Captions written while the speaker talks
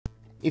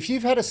If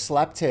you've had a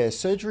slap tear,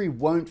 surgery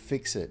won't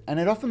fix it, and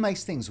it often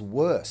makes things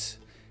worse.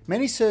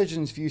 Many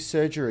surgeons view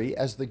surgery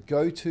as the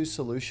go-to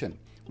solution,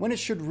 when it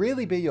should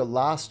really be your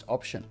last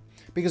option.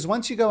 Because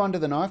once you go under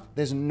the knife,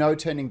 there's no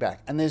turning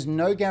back, and there's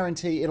no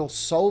guarantee it'll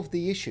solve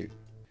the issue.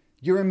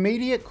 Your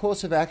immediate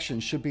course of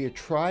action should be a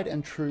tried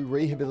and true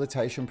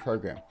rehabilitation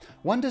program,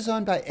 one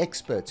designed by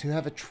experts who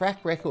have a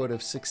track record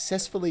of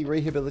successfully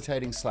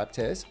rehabilitating slap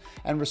tears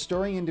and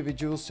restoring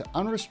individuals to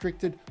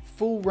unrestricted,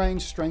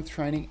 full-range strength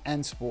training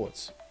and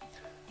sports.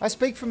 I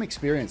speak from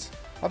experience.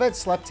 I've had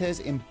slap tears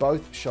in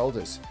both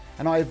shoulders,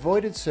 and I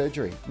avoided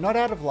surgery, not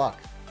out of luck,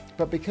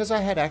 but because I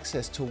had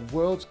access to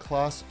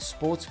world-class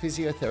sports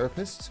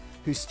physiotherapists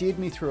who steered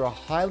me through a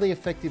highly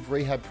effective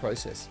rehab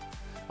process.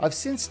 I've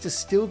since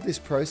distilled this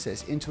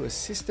process into a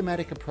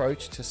systematic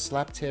approach to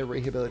slap tear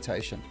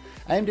rehabilitation,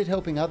 aimed at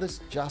helping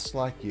others just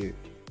like you.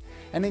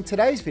 And in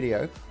today's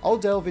video, I'll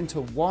delve into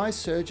why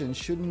surgeons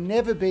should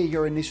never be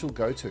your initial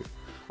go-to.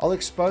 I'll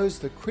expose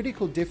the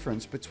critical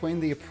difference between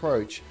the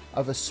approach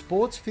of a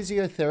sports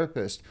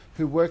physiotherapist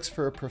who works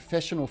for a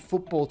professional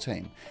football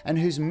team and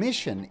whose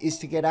mission is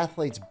to get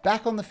athletes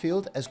back on the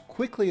field as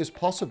quickly as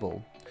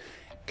possible,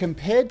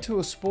 compared to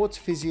a sports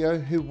physio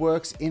who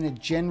works in a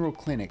general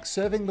clinic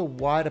serving the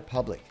wider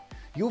public.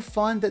 You'll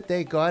find that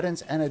their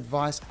guidance and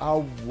advice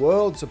are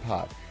worlds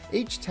apart,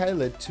 each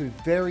tailored to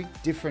very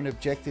different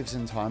objectives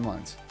and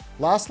timelines.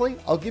 Lastly,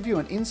 I'll give you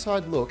an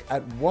inside look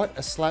at what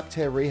a slap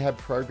tear rehab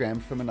program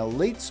from an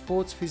elite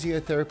sports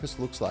physiotherapist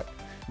looks like.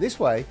 This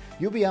way,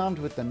 you'll be armed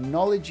with the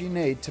knowledge you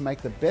need to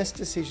make the best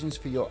decisions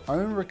for your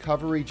own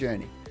recovery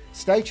journey.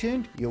 Stay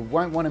tuned, you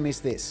won't want to miss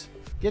this.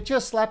 Get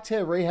your slap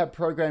tear rehab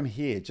program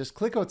here. Just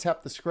click or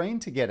tap the screen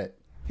to get it.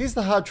 Here's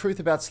the hard truth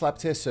about slap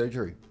tear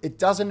surgery. It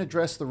doesn't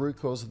address the root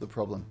cause of the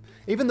problem.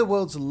 Even the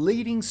world's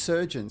leading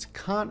surgeons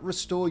can't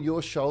restore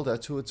your shoulder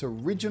to its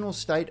original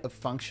state of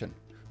function.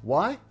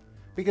 Why?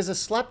 Because a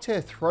slap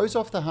tear throws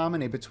off the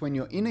harmony between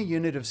your inner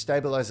unit of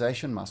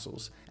stabilization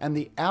muscles and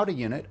the outer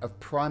unit of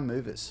prime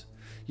movers.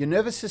 Your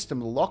nervous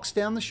system locks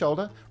down the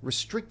shoulder,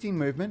 restricting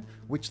movement,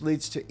 which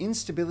leads to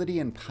instability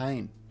and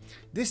pain.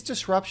 This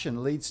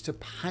disruption leads to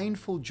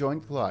painful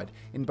joint glide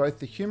in both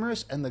the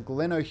humerus and the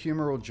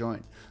glenohumeral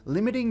joint,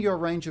 limiting your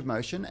range of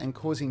motion and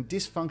causing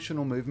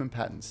dysfunctional movement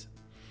patterns.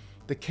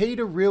 The key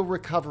to real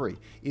recovery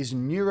is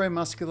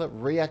neuromuscular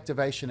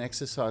reactivation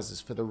exercises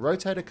for the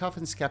rotator cuff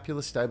and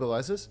scapular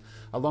stabilizers,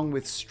 along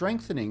with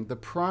strengthening the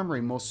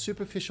primary, more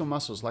superficial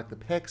muscles like the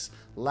pecs,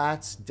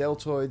 lats,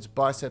 deltoids,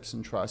 biceps,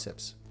 and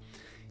triceps.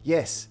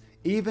 Yes,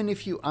 even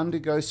if you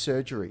undergo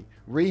surgery,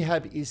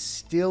 rehab is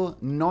still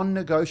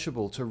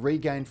non-negotiable to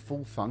regain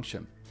full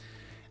function.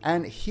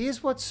 And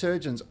here's what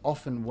surgeons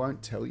often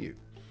won't tell you.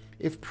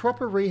 If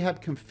proper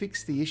rehab can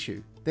fix the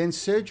issue, then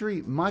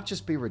surgery might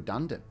just be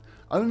redundant,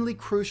 only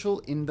crucial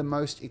in the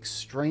most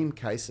extreme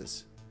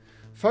cases.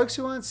 Folks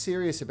who aren't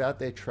serious about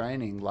their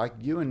training, like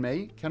you and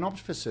me, can opt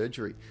for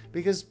surgery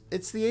because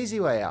it's the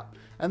easy way out,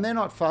 and they're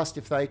not fussed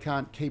if they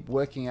can't keep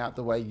working out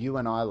the way you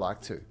and I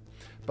like to.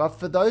 But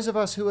for those of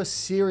us who are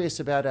serious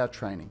about our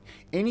training,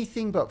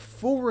 anything but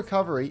full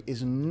recovery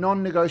is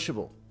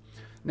non-negotiable.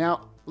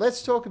 Now,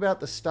 let's talk about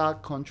the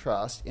stark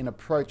contrast in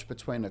approach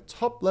between a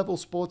top-level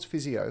sports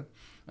physio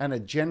and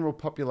a general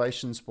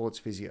population sports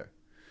physio.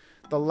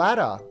 The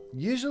latter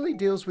usually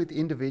deals with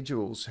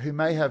individuals who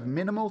may have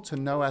minimal to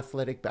no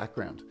athletic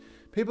background,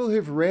 people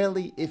who've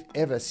rarely, if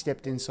ever,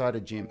 stepped inside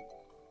a gym.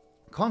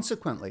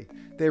 Consequently,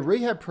 their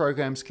rehab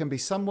programs can be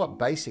somewhat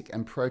basic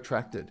and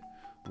protracted.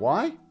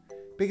 Why?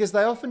 Because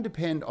they often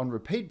depend on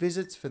repeat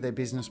visits for their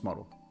business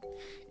model.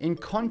 In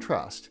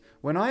contrast,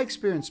 when I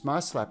experienced my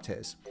slap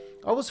tears,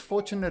 I was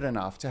fortunate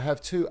enough to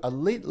have two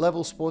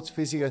elite-level sports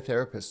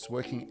physiotherapists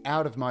working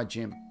out of my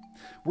gym.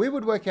 We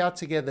would work out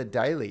together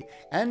daily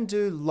and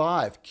do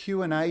live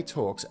Q&A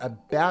talks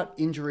about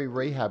injury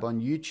rehab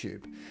on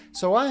YouTube,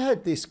 so I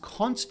had this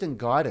constant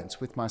guidance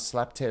with my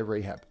slap tear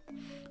rehab.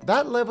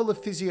 That level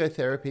of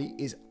physiotherapy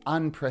is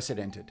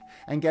unprecedented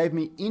and gave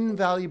me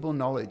invaluable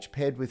knowledge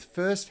paired with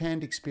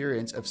first-hand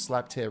experience of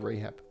slap tear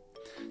rehab.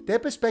 Their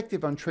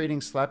perspective on treating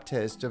slap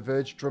tears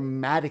diverged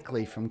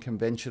dramatically from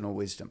conventional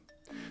wisdom.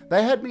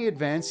 They had me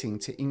advancing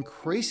to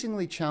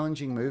increasingly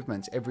challenging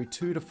movements every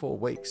 2 to 4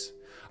 weeks.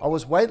 I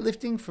was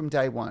weightlifting from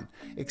day one,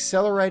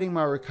 accelerating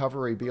my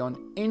recovery beyond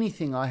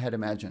anything I had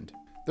imagined.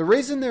 The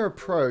reason their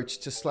approach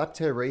to slap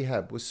tear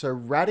rehab was so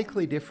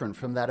radically different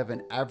from that of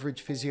an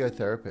average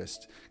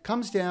physiotherapist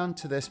comes down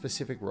to their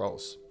specific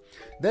roles.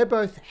 They're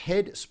both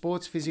head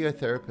sports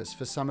physiotherapists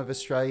for some of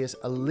Australia's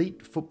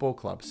elite football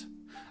clubs.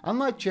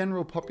 Unlike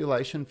general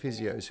population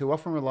physios who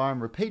often rely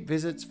on repeat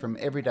visits from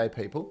everyday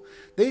people,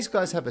 these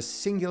guys have a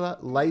singular,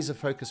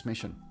 laser-focused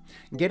mission: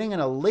 getting an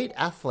elite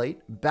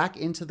athlete back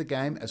into the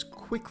game as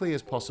quickly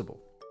as possible.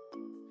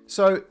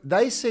 So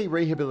they see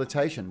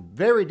rehabilitation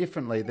very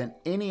differently than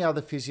any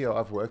other physio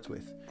I've worked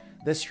with.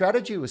 Their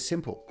strategy was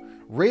simple: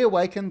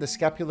 reawaken the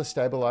scapular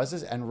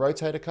stabilizers and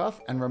rotator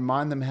cuff and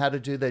remind them how to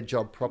do their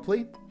job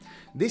properly.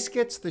 This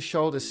gets the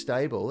shoulder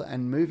stable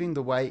and moving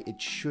the way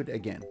it should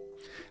again.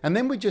 And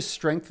then we just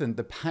strengthened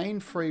the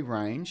pain-free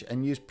range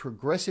and used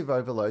progressive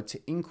overload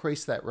to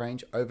increase that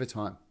range over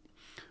time.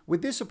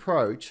 With this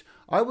approach,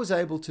 I was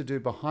able to do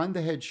behind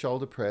the head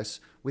shoulder press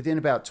within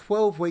about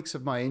 12 weeks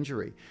of my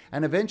injury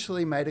and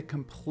eventually made a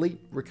complete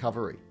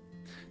recovery.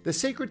 The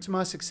secret to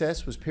my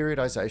success was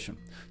periodization.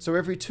 So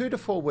every 2 to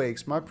 4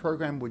 weeks, my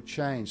program would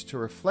change to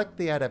reflect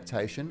the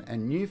adaptation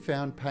and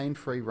newfound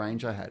pain-free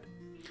range I had.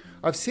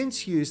 I've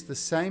since used the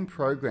same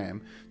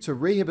program to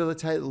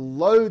rehabilitate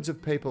loads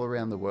of people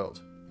around the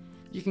world.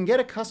 You can get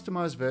a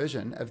customized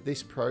version of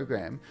this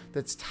program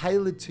that's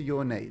tailored to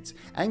your needs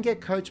and get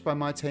coached by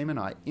my team and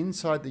I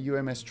inside the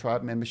UMS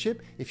Tribe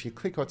membership if you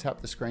click or tap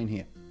the screen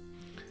here.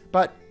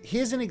 But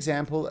here's an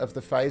example of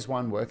the phase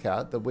 1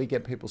 workout that we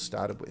get people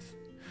started with.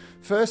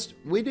 First,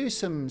 we do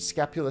some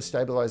scapular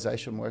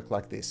stabilization work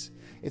like this.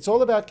 It's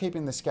all about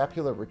keeping the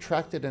scapula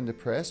retracted and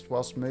depressed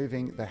whilst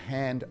moving the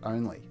hand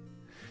only.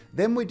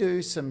 Then we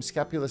do some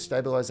scapular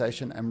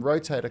stabilization and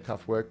rotator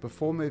cuff work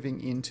before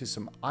moving into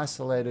some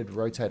isolated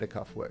rotator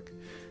cuff work.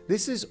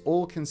 This is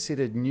all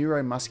considered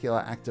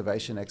neuromuscular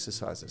activation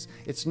exercises.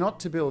 It's not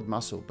to build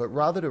muscle, but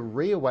rather to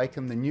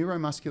reawaken the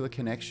neuromuscular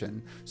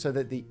connection so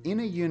that the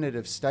inner unit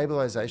of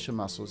stabilization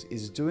muscles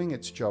is doing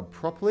its job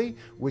properly,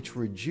 which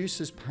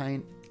reduces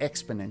pain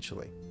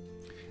exponentially.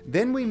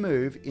 Then we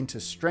move into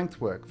strength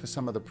work for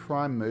some of the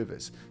prime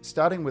movers,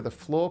 starting with a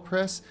floor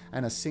press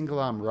and a single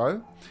arm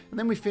row, and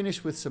then we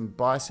finish with some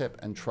bicep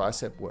and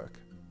tricep work.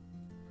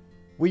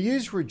 We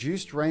use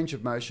reduced range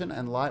of motion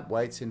and light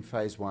weights in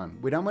phase 1.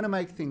 We don't want to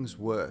make things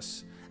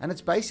worse, and it's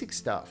basic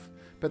stuff,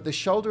 but the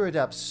shoulder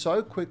adapts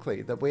so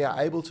quickly that we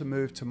are able to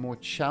move to more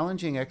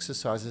challenging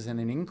exercises and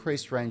an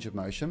increased range of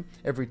motion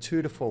every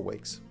 2 to 4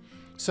 weeks.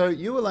 So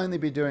you will only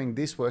be doing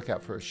this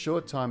workout for a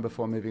short time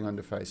before moving on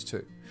to phase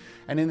 2.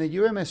 And in the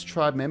UMS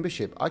Tribe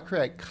membership, I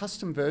create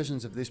custom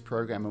versions of this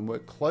program and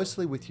work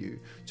closely with you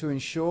to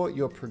ensure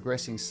you're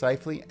progressing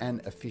safely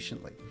and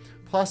efficiently.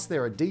 Plus,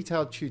 there are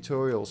detailed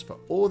tutorials for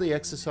all the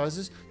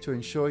exercises to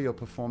ensure you're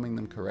performing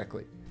them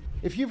correctly.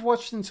 If you've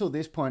watched until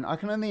this point, I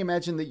can only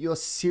imagine that you're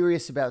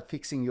serious about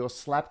fixing your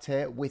slap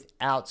tear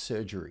without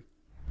surgery.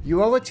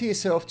 You owe it to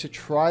yourself to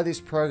try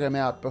this program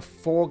out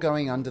before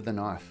going under the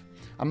knife.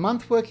 A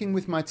month working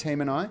with my team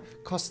and I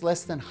costs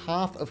less than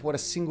half of what a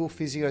single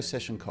physio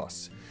session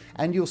costs,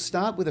 and you'll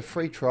start with a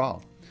free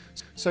trial.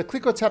 So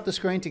click or tap the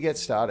screen to get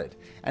started.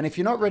 And if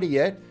you're not ready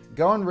yet,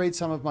 go and read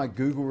some of my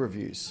Google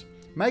reviews.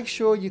 Make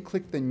sure you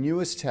click the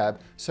newest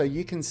tab so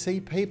you can see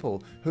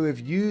people who have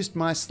used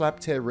my slap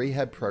tear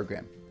rehab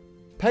program.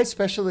 Pay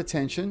special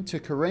attention to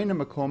Karina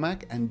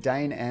McCormack and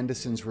Dane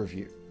Anderson's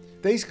review.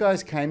 These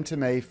guys came to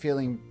me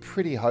feeling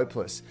pretty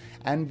hopeless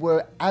and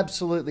were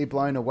absolutely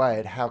blown away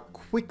at how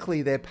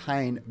quickly their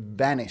pain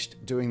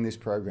vanished doing this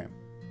program.